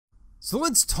So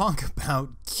let's talk about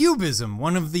Cubism,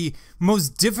 one of the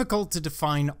most difficult to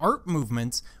define art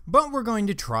movements, but we're going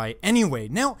to try anyway.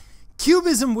 Now,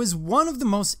 Cubism was one of the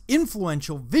most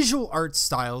influential visual art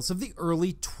styles of the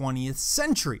early 20th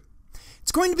century.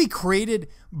 It's going to be created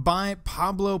by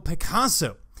Pablo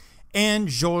Picasso and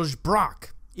Georges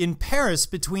Braque in Paris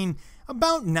between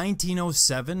about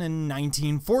 1907 and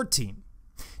 1914.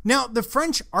 Now, the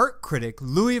French art critic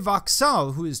Louis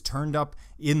Vauxhall, who has turned up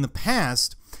in the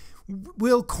past,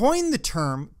 will coin the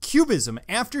term Cubism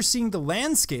after seeing the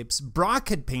landscapes Braque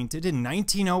had painted in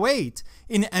 1908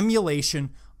 in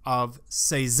emulation of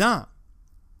Cézanne.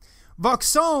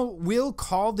 Vauxhall will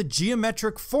call the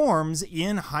geometric forms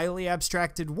in highly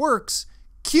abstracted works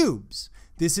cubes.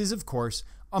 This is, of course,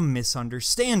 a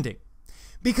misunderstanding,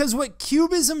 because what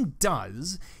Cubism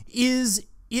does is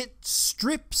it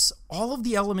strips all of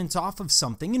the elements off of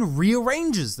something and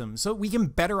rearranges them so we can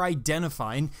better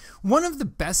identify. And one of the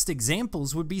best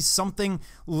examples would be something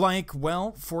like,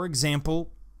 well, for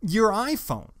example, your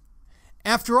iPhone.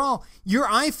 After all, your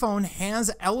iPhone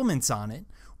has elements on it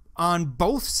on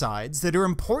both sides that are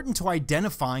important to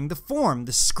identifying the form.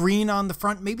 The screen on the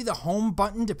front, maybe the home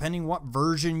button, depending what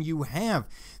version you have.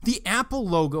 The Apple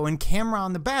logo and camera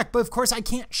on the back. But of course, I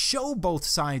can't show both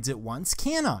sides at once,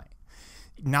 can I?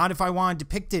 Not if I want to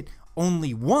depict it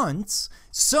only once.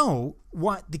 So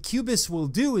what the cubists will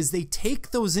do is they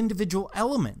take those individual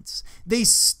elements, they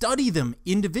study them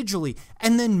individually,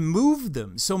 and then move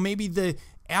them. So maybe the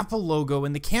Apple logo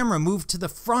and the camera move to the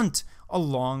front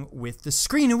along with the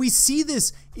screen. And we see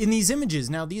this in these images.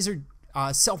 Now, these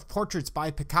are self-portraits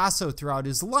by Picasso throughout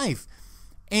his life.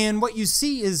 And what you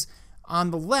see is,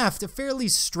 on the left, a fairly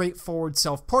straightforward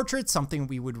self-portrait, something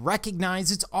we would recognize.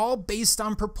 It's all based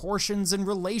on proportions and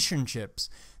relationships.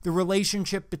 The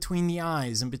relationship between the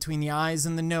eyes and between the eyes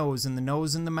and the nose and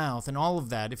the mouth and all of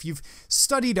that. If you've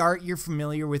studied art, you're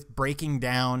familiar with breaking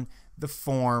down the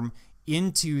form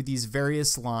into these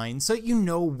various lines so you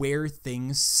know where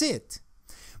things sit.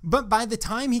 But by the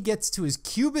time he gets to his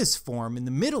cubist form in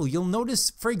the middle, you'll notice,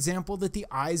 for example, that the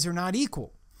eyes are not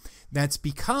equal. That's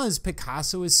because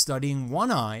Picasso is studying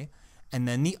one eye and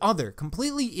then the other,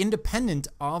 completely independent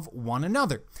of one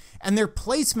another. And their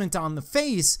placement on the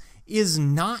face is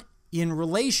not in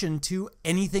relation to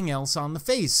anything else on the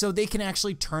face. So they can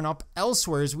actually turn up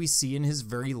elsewhere, as we see in his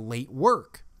very late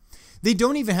work. They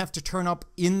don't even have to turn up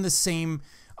in the same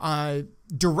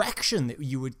direction that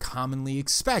you would commonly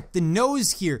expect. The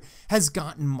nose here has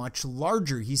gotten much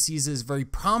larger. He sees it as very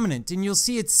prominent, and you'll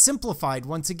see it's simplified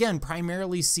once again,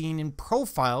 primarily seen in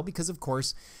profile because, of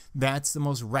course, that's the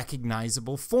most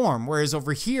recognizable form. Whereas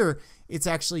over here, it's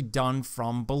actually done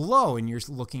from below, and you're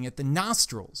looking at the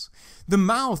nostrils. The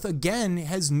mouth, again,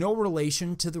 has no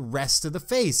relation to the rest of the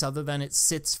face other than it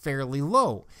sits fairly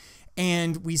low.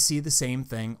 And we see the same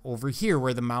thing over here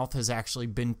where the mouth has actually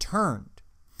been turned.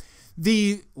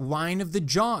 The line of the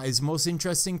jaw is most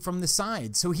interesting from the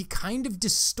side, so he kind of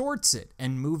distorts it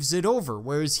and moves it over,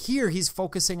 whereas here he's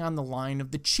focusing on the line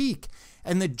of the cheek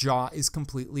and the jaw is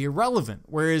completely irrelevant,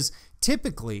 whereas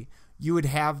typically you would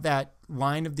have that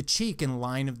line of the cheek and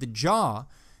line of the jaw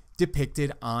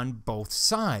depicted on both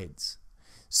sides.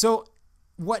 So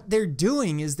what they're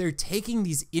doing is they're taking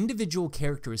these individual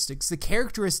characteristics, the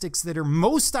characteristics that are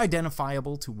most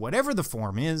identifiable to whatever the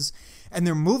form is, and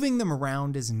they're moving them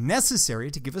around as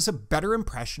necessary to give us a better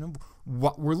impression of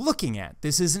what we're looking at.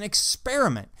 This is an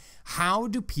experiment. How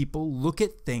do people look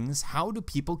at things? How do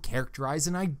people characterize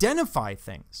and identify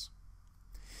things?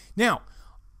 Now,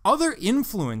 other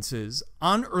influences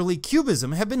on early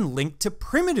Cubism have been linked to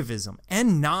primitivism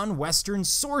and non-Western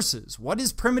sources. What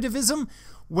is primitivism?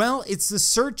 Well, it's the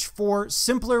search for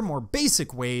simpler, more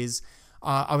basic ways,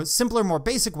 a simpler, more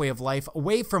basic way of life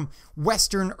away from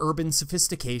Western urban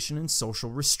sophistication and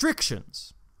social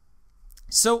restrictions.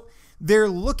 So they're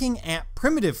looking at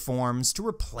primitive forms to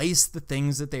replace the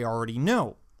things that they already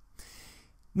know.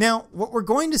 Now, what we're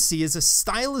going to see is a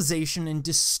stylization and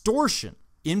distortion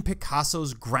in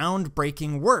Picasso's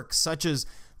groundbreaking works, such as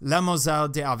La Moselle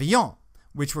d'Avillon,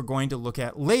 which we're going to look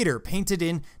at later, painted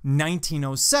in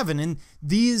 1907. And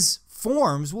these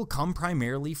forms will come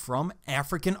primarily from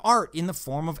African art in the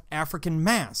form of African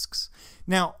masks.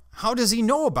 Now, how does he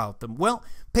know about them? Well,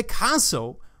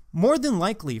 Picasso more than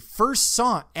likely first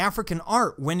saw African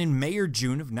art when in May or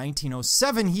June of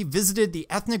 1907 he visited the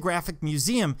Ethnographic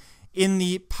Museum in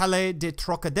the Palais de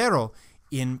Trocadero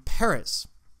in Paris.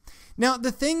 Now,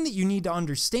 the thing that you need to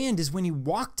understand is when he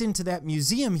walked into that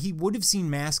museum, he would have seen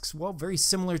masks, well, very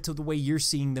similar to the way you're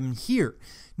seeing them here.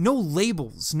 No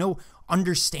labels, no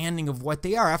understanding of what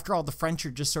they are. After all, the French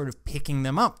are just sort of picking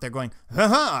them up. They're going,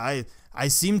 haha, I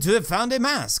seem to have found a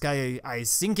mask. I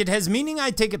think it has meaning. I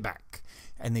take it back.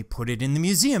 And they put it in the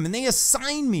museum and they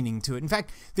assign meaning to it. In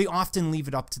fact, they often leave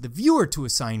it up to the viewer to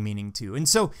assign meaning to. And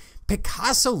so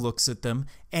Picasso looks at them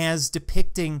as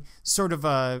depicting sort of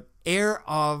a air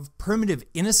of primitive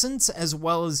innocence as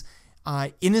well as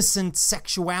innocent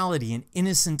sexuality and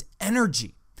innocent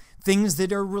energy, things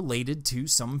that are related to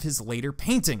some of his later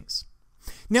paintings.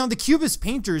 Now, the Cubist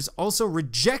painters also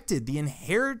rejected the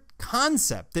inherent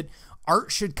concept that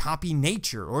art should copy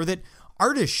nature or that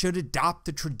artists should adopt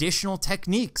the traditional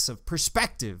techniques of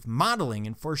perspective, modeling,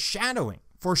 and foreshortening.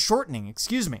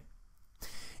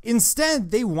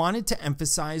 Instead, they wanted to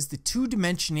emphasize the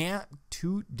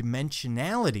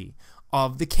two-dimensionality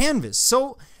of the canvas.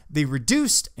 So they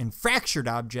reduced and fractured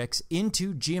objects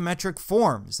into geometric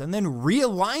forms and then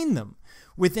realigned them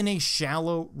within a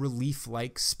shallow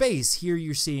relief-like space. Here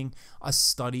you're seeing a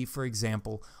study, for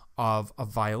example, of a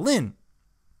violin.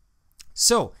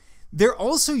 So they're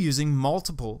also using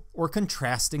multiple or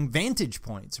contrasting vantage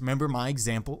points. Remember my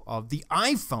example of the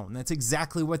iPhone. That's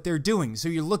exactly what they're doing. So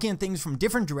you're looking at things from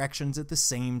different directions at the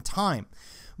same time.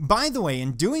 By the way,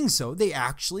 in doing so, they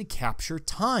actually capture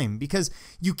time because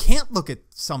you can't look at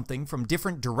something from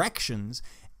different directions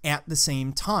at the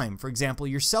same time. For example,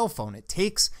 your cell phone, it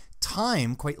takes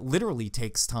time, quite literally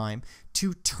takes time,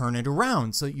 to turn it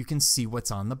around so that you can see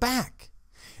what's on the back.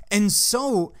 And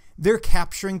so they're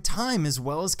capturing time as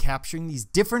well as capturing these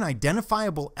different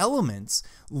identifiable elements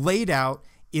laid out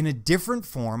in a different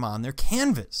form on their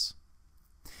canvas.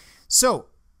 So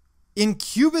in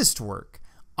Cubist work,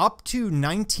 up to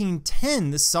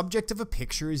 1910, the subject of a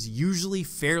picture is usually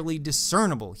fairly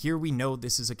discernible. Here we know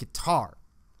this is a guitar.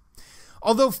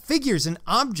 Although figures and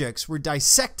objects were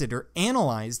dissected or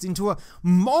analyzed into a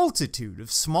multitude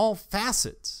of small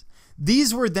facets,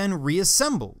 these were then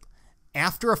reassembled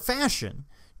after a fashion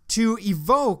to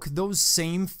evoke those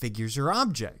same figures or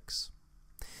objects.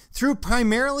 Though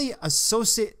primarily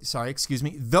associated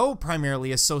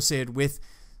with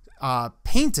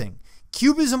painting,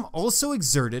 Cubism also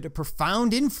exerted a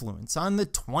profound influence on the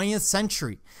 20th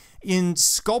century in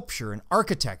sculpture and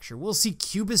architecture. We'll see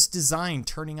Cubist design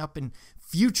turning up in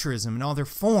Futurism and other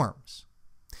forms.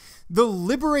 The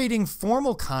liberating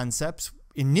formal concepts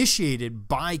initiated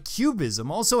by Cubism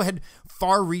also had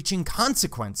far-reaching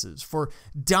consequences for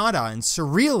Dada and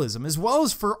Surrealism, as well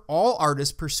as for all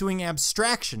artists pursuing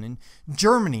abstraction in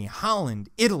Germany, Holland,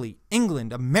 Italy,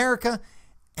 England, America,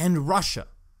 and Russia.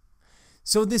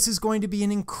 So this is going to be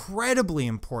an incredibly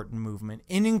important movement,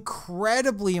 an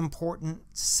incredibly important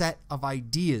set of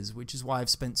ideas, which is why I've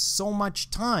spent so much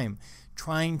time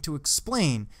trying to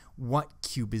explain what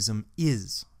Cubism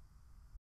is.